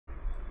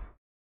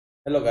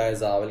Hello guys,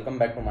 welcome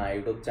back to my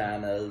YouTube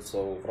channel.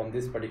 So from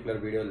this particular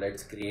video,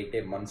 let's create a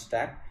M.E.R.N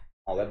stack,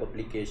 a web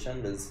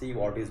application. We'll see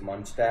what is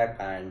M.E.R.N stack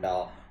and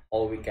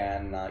how we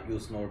can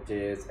use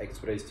Node.js,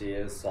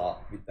 Express.js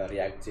with the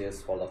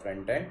ReactJs for the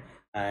front end,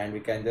 and we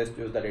can just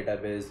use the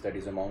database, that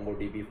is a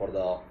MongoDB, for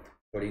the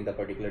storing the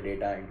particular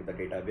data into the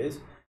database.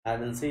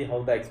 And we'll see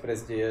how the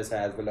Express.js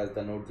as well as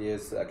the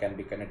Node.js can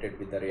be connected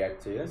with the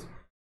ReactJs.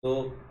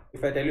 So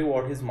if I tell you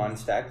what is M.E.R.N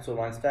stack, so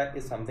M.E.R.N stack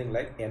is something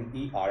like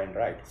M.E.R.N,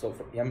 right? So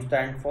M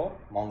stand for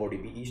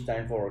MongoDB, E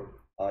stand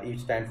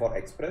for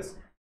Express,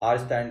 R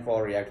stand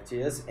for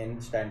ReactJS,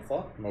 N stand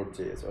for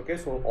Node.js. Okay,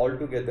 so all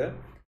together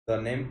the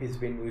name is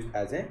being used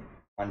as a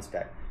M.E.R.N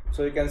stack.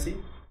 So you can see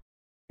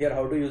here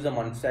how to use a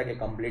M.E.R.N stack. A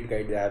complete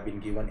guide they have been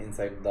given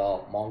inside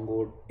the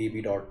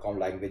mongodb.com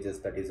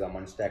languages, that is a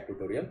M.E.R.N stack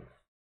tutorial.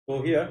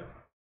 So here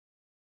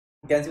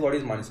you can see what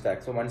is M.E.R.N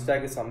stack. So M.E.R.N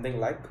stack is something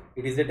like,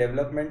 it is a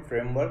development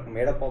framework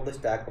made up of the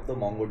stack of the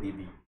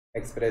MongoDB,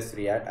 Express,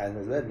 React as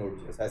well as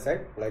Node.js. As I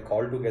said, like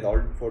all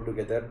four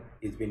together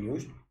is being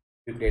used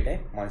to create a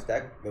M.E.R.N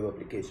stack web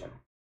application.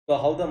 So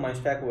how the M.E.R.N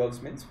stack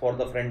works means, for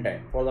the front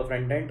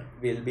end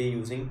we'll be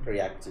using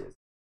ReactJs.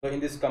 So in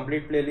this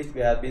complete playlist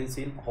we have been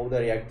seen how the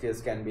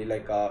ReactJs can be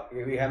like,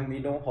 we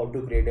know how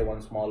to create a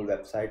one small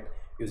website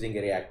using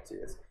a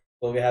ReactJs.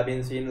 So we have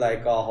been seeing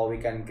like how we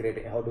can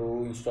create, how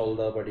to install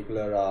the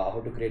particular,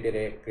 how to create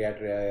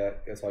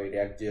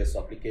ReactJs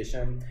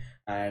application,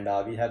 and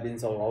we have been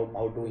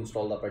how to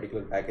install the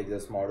particular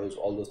packages, modules,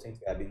 all those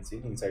things we have been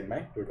seeing inside my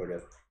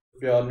tutorial.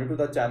 If you are new to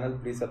the channel,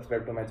 please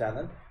subscribe to my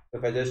channel. So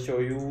if I just show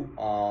you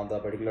the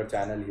particular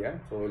channel here,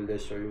 so we'll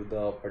just show you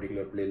the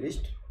particular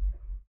playlist.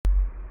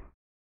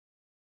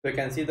 So you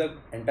can see the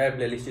entire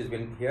playlist is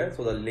been here.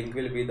 So the link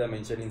will be the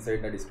mentioned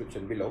inside the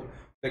description below.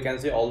 So you can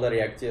see all the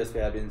ReactJs we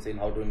have been seeing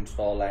how to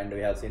install, and we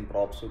have seen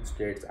props with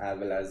states, as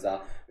well as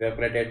we have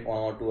created one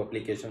or two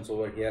applications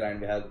over here, and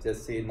we have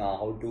just seen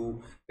how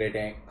to create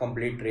a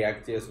complete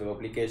ReactJs web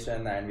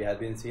application, and we have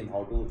been seeing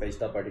how to fetch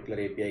the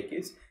particular API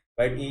keys.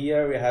 But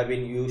here we have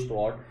been used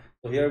what?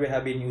 So here we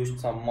have been used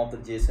some of the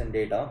JSON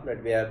data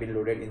that we have been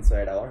loaded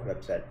inside our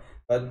website.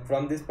 But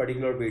from this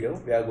particular video,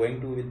 we are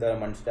going to with the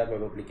M.E.R.N stack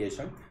web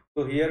application.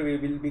 So here we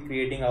will be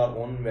creating our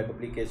own web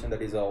application,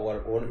 that is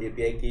our own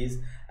API keys,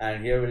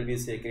 and here we'll be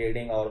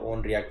creating our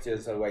own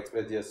ReactJS server,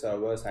 Express.js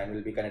servers, and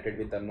will be connected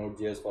with the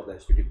Node.js for the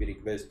HTTP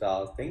request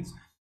things.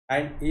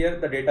 And here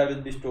the data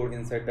will be stored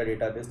inside the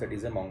database, that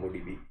is a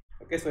MongoDB.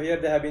 Okay, so here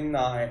they have been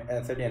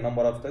set a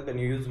number of steps. When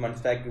you use M.E.R.N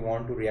stack, you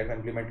want to React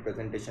implement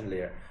presentation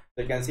layer.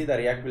 So you can see the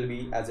React will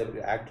be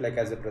act like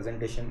as a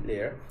presentation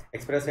layer,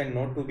 Express and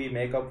Node to be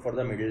make up for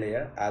the middle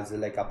layer as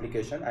like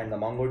application, and the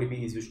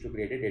MongoDB is used to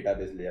create a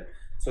database layer.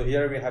 So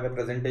here we have a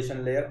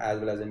presentation layer as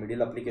well as a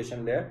middle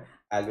application layer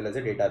as well as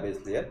a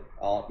database layer,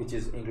 which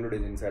is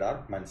included inside our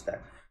M.E.R.N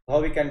stack. So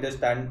how we can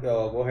just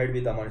go ahead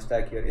with the M.E.R.N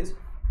stack here is,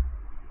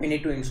 we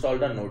need to install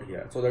the node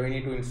here. So that we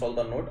need to install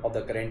the node of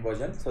the current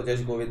version. So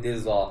just go with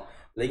this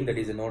link, that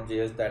is a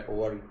node.js that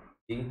over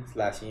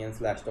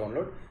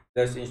 /en/download.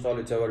 Just install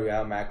whichever you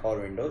have, Mac or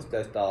Windows.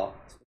 Just install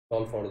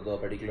for the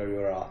particular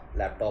your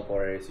laptop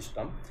or a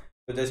system.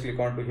 So just click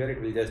on to here,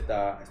 it will just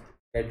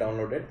get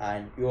downloaded,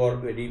 and you are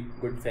very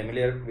good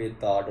familiar with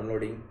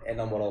downloading a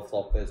number of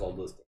softwares, all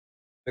those things.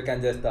 You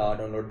can just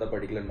download the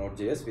particular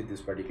node.js with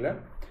this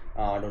particular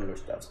download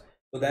stuffs.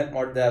 So then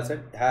what they have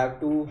said, have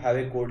to have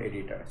a code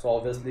editor. So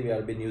obviously we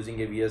have been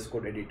using a VS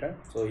Code editor.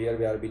 So here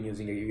we have been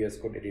using a VS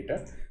Code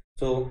editor.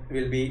 So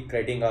we'll be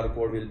creating our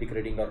code, we'll be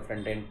creating our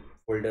front end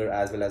folder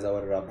as well as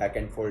our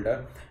backend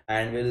folder,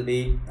 and we'll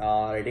be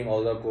writing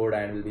all the code,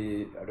 and we'll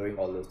be doing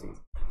all those things.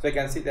 So you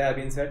can see they have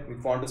been set. We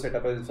want to set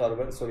up a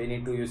server, so we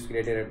need to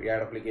create a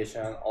React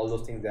application, all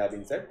those things they have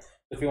been set. So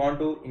if you want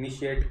to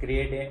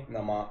create a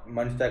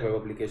M.E.R.N stack web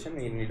application,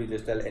 we need to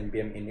just tell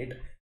npm init.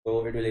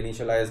 So it will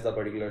initialize the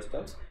particular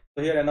steps.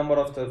 So here a number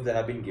of steps they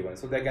have been given.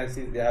 So they can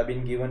see they have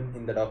been given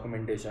in the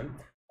documentation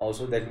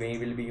also, that we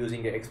will be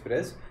using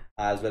Express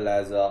as well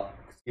as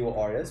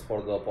CORS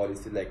for the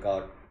policy, like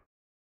to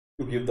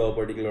give the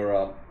particular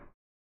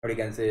what you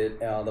can say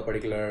the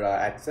particular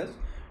access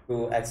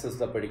to access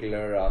the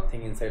particular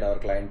thing inside our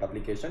client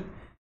application.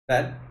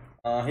 Then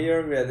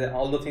here where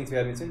all the things we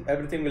have been seeing,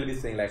 everything will be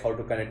saying like how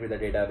to connect with the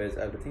database.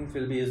 Everything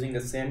will be using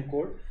the same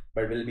code,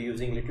 but we'll be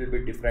using little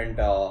bit different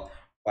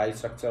file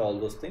structure, all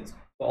those things.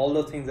 So all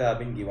those things have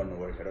been given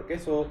over here. Okay,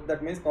 so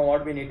that means now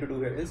what we need to do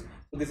here is,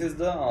 so this is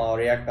the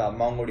React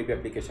MongoDB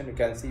application. You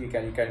can see you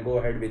can go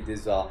ahead with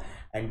this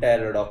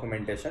entire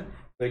documentation.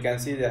 So you can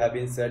see they have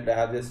been said, they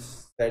have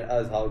just said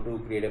us how to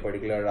create a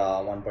particular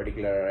one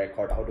particular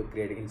record, how to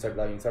create insert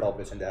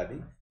operation. They have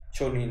been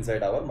shown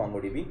inside our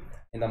MongoDB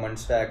in the M.E.R.N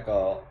stack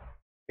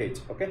page.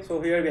 Okay, so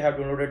here we have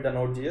downloaded the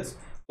Node.js.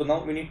 So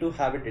now we need to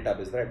have a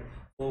database, right?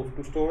 So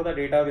to store the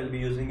data, we'll be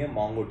using a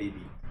MongoDB.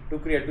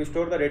 To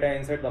store the data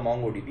inside the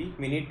MongoDB,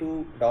 we need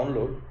to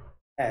download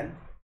an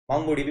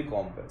MongoDB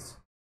compass.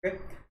 Okay,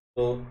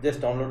 So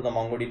just download the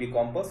MongoDB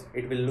compass.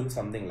 It will look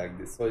something like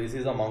this. So this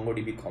is a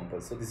MongoDB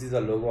compass. So this is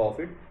the logo of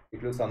it.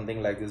 It looks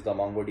something like this, the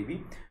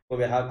MongoDB.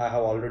 So I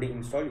have already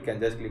installed. You can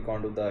just click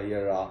onto the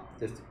here,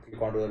 just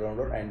click onto the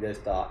download and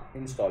just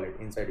install it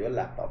inside your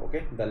laptop.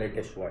 Okay, the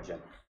latest version.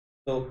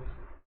 So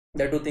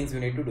there are two things we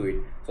need to do it.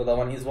 So the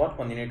one is what?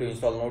 One, you need to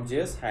install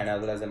Node.js and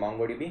as well as a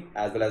MongoDB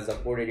as well as the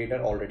code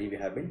editor already we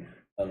have been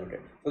downloaded.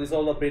 So this is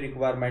all the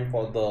pre-requirement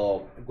for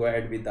the go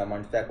ahead with the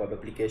M.E.R.N stack web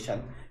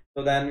application.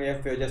 So then we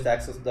have to just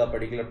access the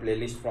particular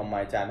playlist from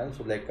my channel.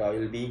 So like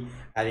you'll be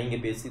having a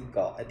basic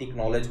ethic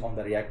knowledge on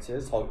the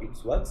ReactJs, how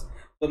it works.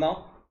 So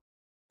now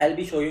I'll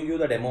be showing you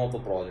the demo of the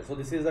project. So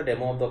this is the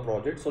demo of the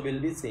project. So we'll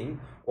be seeing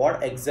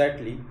what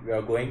exactly we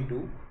are going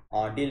to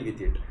deal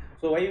with it.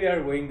 So why we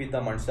are going with the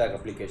M.E.R.N stack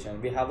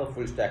application? We have a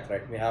full stack,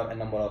 right? We have a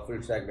number of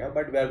full stack we have,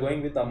 but we are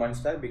going with the M.E.R.N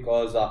stack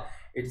because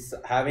it's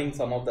having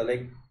some of the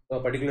like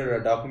particular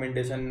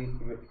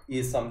documentation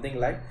is something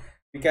like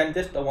we can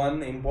just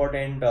one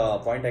important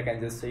point I can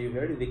just say you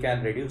here, we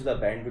can reduce the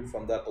bandwidth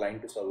from the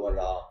client to server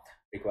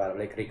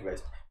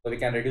request. So we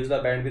can reduce the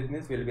bandwidth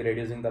means we'll be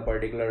reducing the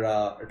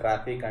particular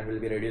traffic, and we'll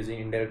be reducing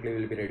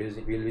indirectly,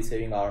 we'll be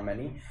saving our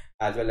money,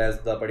 as well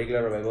as the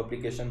particular web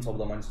applications of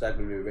the M.E.R.N stack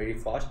will be very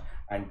fast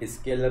and it is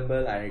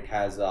scalable and it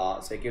has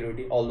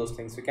security, all those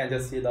things. We can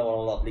just see the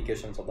all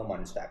applications of the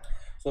M.E.R.N stack.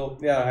 So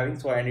we are having,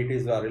 so and it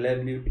is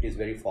reliably, it is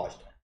very fast.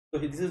 So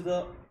this is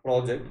the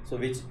project so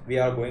which we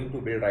are going to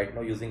build right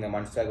now using a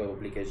M.E.R.N stack web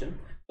application.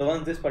 So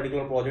once this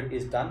particular project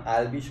is done,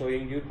 I'll be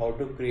showing you how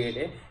to create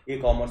a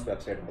e-commerce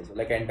website also,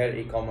 like entire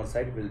e-commerce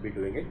site will be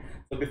doing it.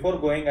 So before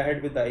going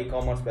ahead with the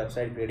e-commerce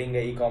website, creating a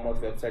e-commerce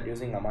website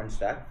using a M.E.R.N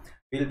stack,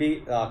 we'll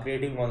be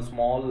creating one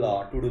small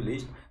to-do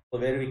list. So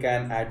where we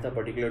can add the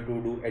particular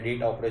to-do,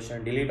 edit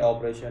operation, delete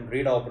operation,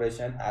 read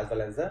operation, as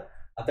well as the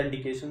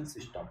authentication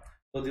system.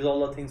 So these are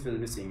all the things we'll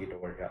be seeing it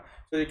over here.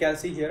 So you can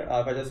see here,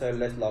 if I just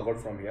let's log out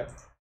from here,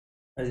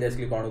 I'll just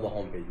click onto the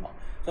home page now.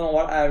 So now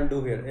what I will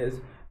do here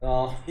is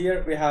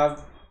here we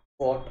have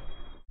got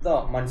the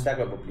M.E.R.N stack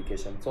web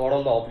application. So what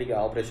all the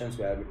operations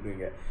we are doing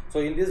here. So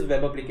in this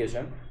web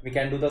application, we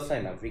can do the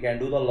sign up, we can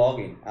do the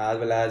login, as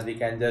well as we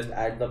can just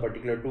add the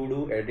particular to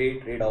do,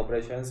 edit, read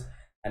operations,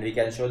 and we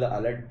can show the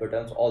alert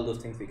buttons. All those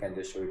things we can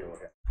just show it over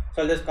here.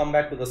 So I'll just come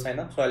back to the sign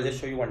up. So I'll just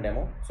show you one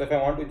demo. So if I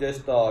want to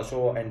just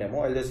show a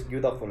demo, I'll just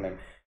give the full name.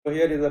 So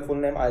here is the full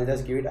name. I'll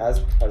just give it as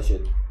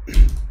Harshit,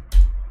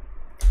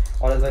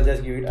 or else I'll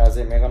just give it as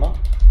a Meghana.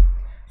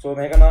 So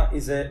Meghana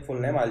is a full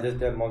name. I'll just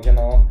tell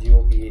Meghana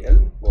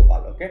Gopal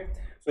Gopal. Okay.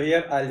 So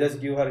here I'll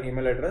just give her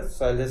email address.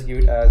 So I'll just give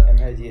it as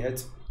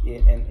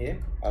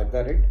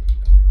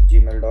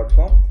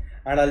meghana@gmail.com,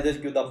 and I'll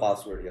just give the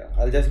password here.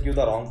 I'll just give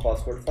the wrong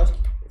password first.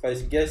 If I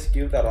just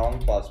give the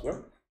wrong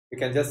password, you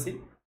can just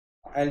see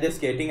I'm just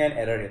getting an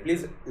error here.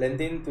 Please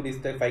lengthen to this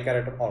 5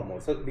 character or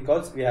more. So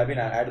because we have been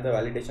added the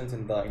validations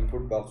in the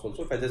input box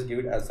also, if I just give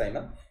it as sign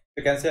up,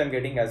 you can say I'm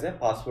getting as a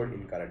password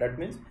incorrect. That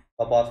means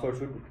the password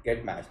should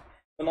get matched.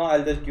 So now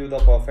I'll just give the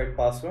perfect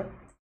password.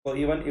 So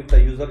even if the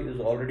user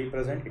is already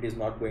present, it is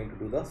not going to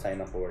do the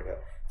sign up over here.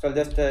 So I'll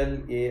just tell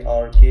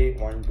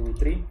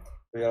ARK123.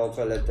 So here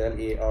also let's tell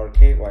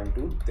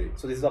ARK123.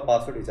 So this is the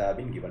password which I have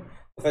been given.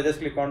 If I just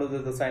click on to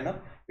the sign up,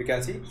 you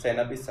can see sign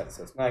up is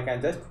success. Now I can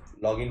just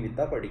log in with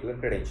the particular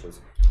credentials.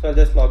 So I'll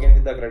just log in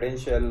with the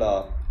credential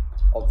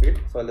of it.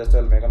 So I'll just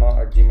tell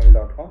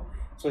meghana@gmail.com.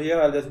 So here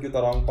I'll just give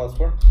the wrong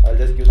password. I'll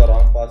just give the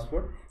wrong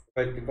password. If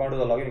I click on to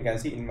the login, you can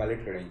see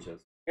invalid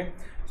credentials. Okay,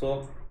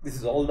 so this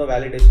is all the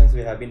validations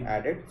we have been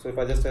added. So if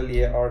I just tell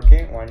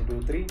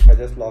ARK123, I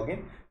just log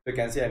in, so you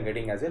can see I'm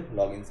getting as a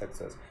login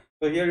success.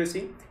 So here you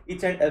see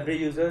each and every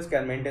users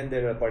can maintain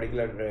their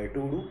particular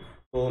to-do.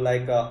 So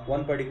like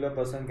one particular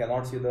person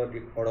cannot see the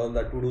all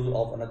the to-dos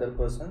of another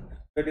person.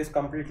 So it is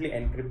completely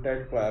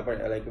encrypted.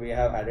 Like we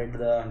have added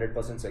the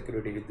 100%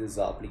 security with this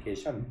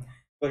application.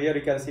 So here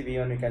you can see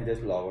V1, you can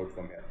just log out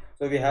from here.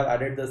 So we have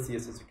added the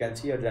CSS. You can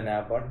see here the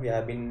navbar. We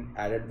have been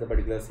added the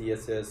particular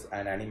CSS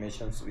and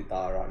animations with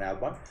our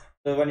navbar.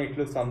 So when it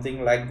looks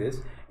something like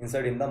this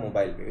inside in the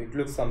mobile view, it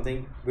looks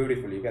something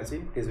beautiful. You can see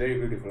it is very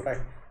beautiful,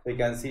 right? So you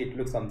can see it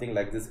looks something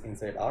like this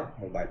inside our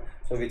mobile.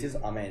 So which is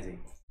amazing.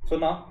 So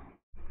now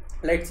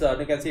let's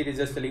you can see it is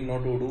just telling no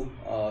to do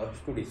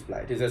to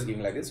display. It is just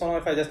giving like this. So now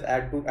if I just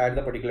add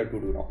the particular to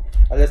do now,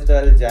 I'll just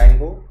tell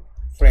Django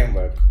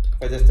framework.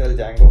 If I just tell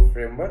Django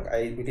framework,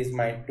 it is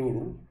my to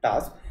do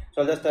task.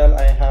 So I'll just tell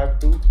I have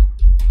to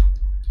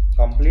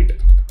complete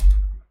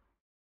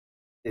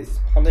this.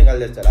 Something I'll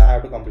just tell I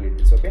have to complete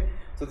this. Okay.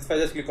 So if I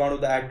just click on to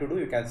the add to do,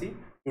 you can see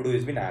to do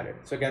has been added.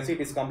 So you can see it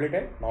is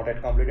completed, not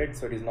yet completed.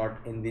 So it is not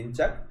in the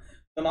check.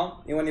 So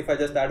now even if I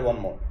just add one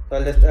more, so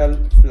I'll just tell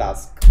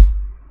flask.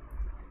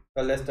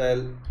 So let's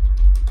tell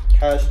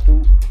has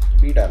to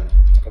be done.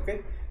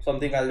 Okay,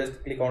 something I'll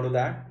just click onto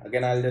that.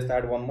 Again I'll just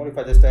add one more. If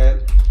I just tell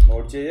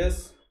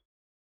Node.js,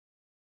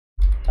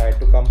 I had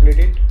to complete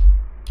it.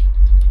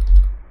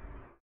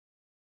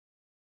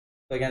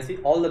 So you can see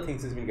all the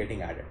things has been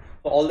getting added.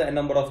 So all the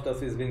number of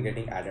stuff is been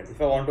getting added.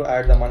 If I want to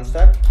add the M.E.R.N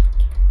stack,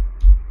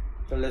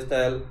 so let's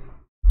tell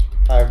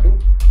I have to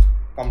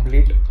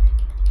complete.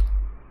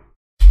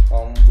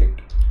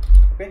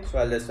 Okay, so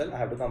I'll just tell I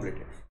have to complete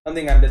it.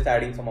 Something I'm just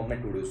adding some of my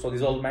to-dos. So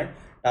these are all my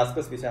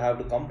tasks which I have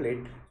to complete.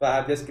 So I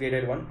have just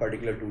created one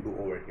particular to-do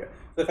over here.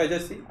 So if I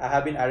just see, I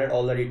have been added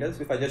all the details.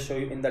 If I just show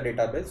you in the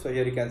database, so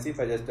here you can see, if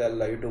I just tell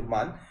YouTube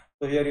man,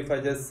 so here if I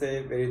just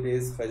say where it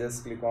is, if I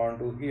just click on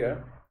to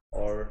here,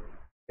 or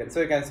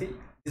so you can see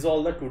this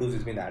all the to-dos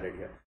has been added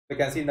here. You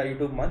can see in the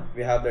YouTube month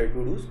we have the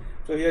to-dos.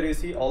 So here you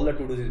see all the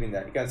to-dos has been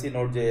there. You can see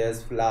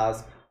Node.js,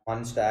 Flask,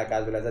 OneStack,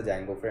 as well as a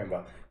Django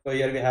framework. So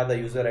here we have the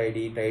user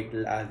ID,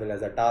 title, as well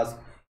as a task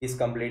is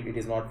complete, it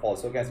is not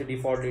false. So you can see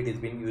default it is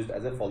being used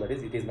as a false, that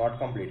is it is not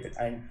completed,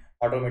 and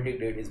automatic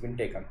date is been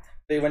taken.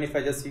 So even if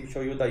I just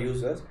show you the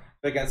users,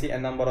 so you can see a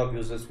number of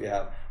users we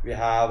have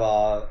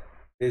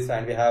this,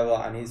 and we have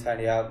Anis, and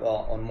we have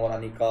one more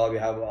Anika, we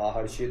have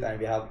Harshit, and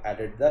we have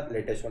added the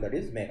latest one, that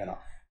is Meghana.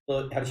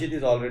 So Harshit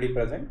is already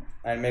present,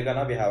 and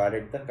Meghana we have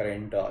added the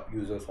current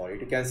users for it.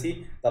 You can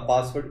see the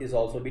password is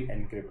also been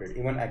encrypted.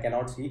 Even I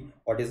cannot see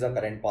what is the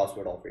current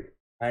password of it,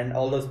 and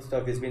all the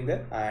stuff has been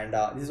there, and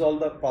this is all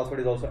the password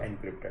is also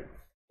encrypted.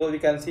 So we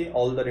can see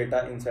all the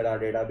data inside our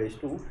database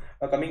too.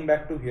 Now coming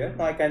back to here,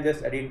 now I can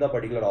just edit the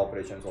particular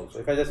operations also.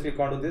 If I just click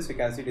onto this, you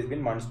can see it has been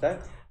M.E.R.N stack.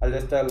 I'll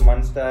just tell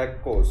M.E.R.N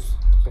stack course.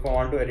 So if I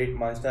want to edit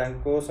M.E.R.N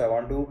stack course, I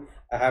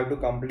have to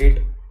complete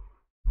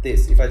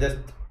this. If I just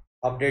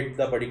update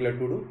the particular to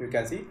do, you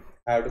can see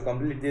I have to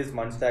complete this.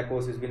 M.E.R.N stack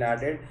course has been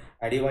added,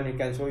 and even you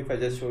can show, if I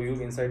just show you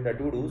inside the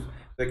to dos,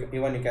 so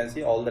even you can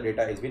see all the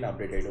data has been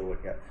updated over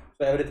here.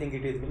 So everything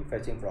it is been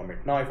fetching from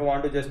it. Now if I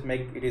want to just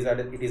make it is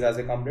as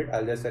a complete,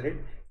 I'll just set it,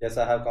 yes,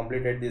 I have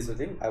completed this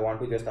thing, I want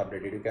to just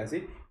update it. You can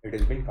see it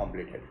has been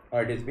completed.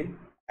 Now it has been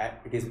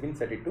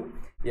set it to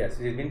yes,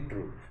 it has been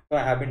true. So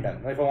I have been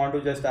done. Now if I want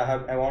to just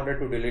I wanted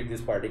to delete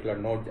this particular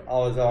node,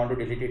 also I want to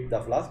delete it, the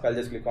Flask, I'll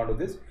just click onto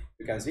this.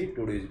 You can see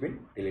to do is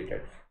been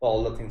deleted. So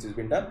all the things has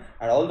been done,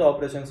 and all the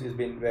operations is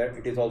been where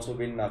it is also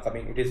been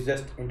coming. It is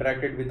just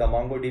interacted with the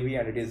MongoDB,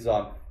 and it is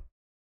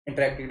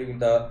interacted with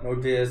the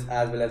Node.js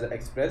as well as the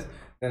Express.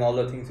 Then all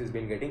the things is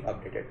been getting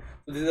updated.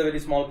 So this is a very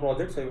small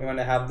project. So when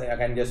I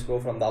can just go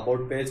from the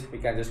about page, we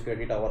can just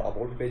create our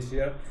about page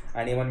here,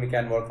 and even we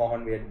can work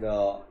on with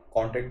the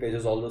contact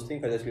pages, all those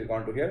things. If I just click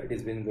on to here, it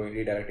is been going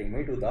redirecting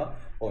me to the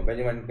home page.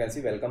 Even you can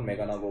see welcome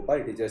Meghana Gopal,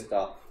 it is just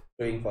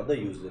showing for the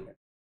user.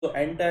 So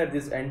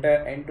this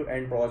entire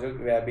end-to-end project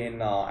we have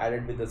been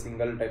added with a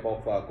single type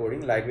of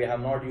coding. Like we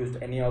have not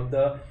used any of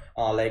the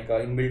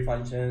inbuilt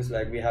functions.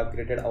 Like we have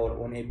created our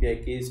own API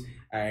keys,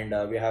 and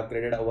we have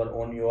created our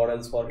own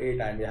URLs for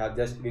it, and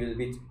we will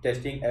be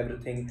testing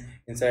everything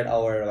inside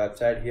our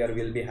website. Here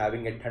we will be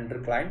having a Thunder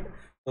client.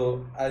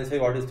 So I'll say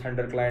what is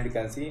Thunder client. You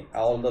can see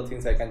all the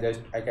things. I can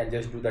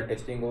just do the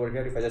testing over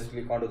here. If I just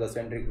click onto the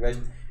send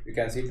request, you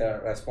can see the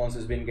response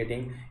has been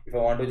getting. If I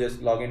want to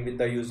just log in with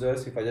the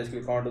users, if I just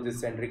click onto this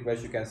send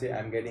request, you can see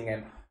I'm getting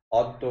an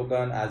auth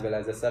token as well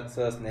as a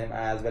success name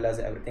as well as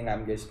everything.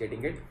 I'm just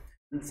getting it.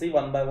 Let's see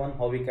one by one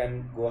how we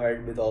can go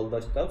ahead with all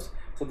the stuffs.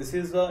 So this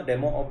is the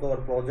demo of our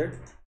project.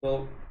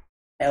 So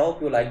I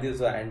hope you like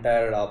this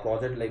entire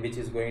project, like which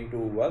is going to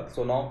work.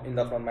 So now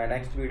from my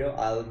next video,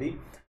 I will be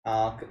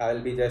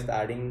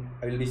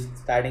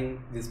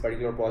starting this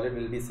particular project.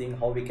 We'll be seeing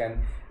how we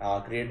can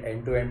create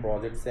end-to-end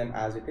project same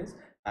as it is,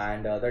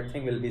 and that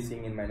thing we'll be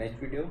seeing in my next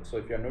video. So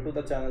if you're new to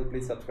the channel,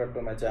 please subscribe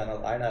to my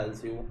channel, and I'll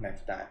see you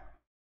next time.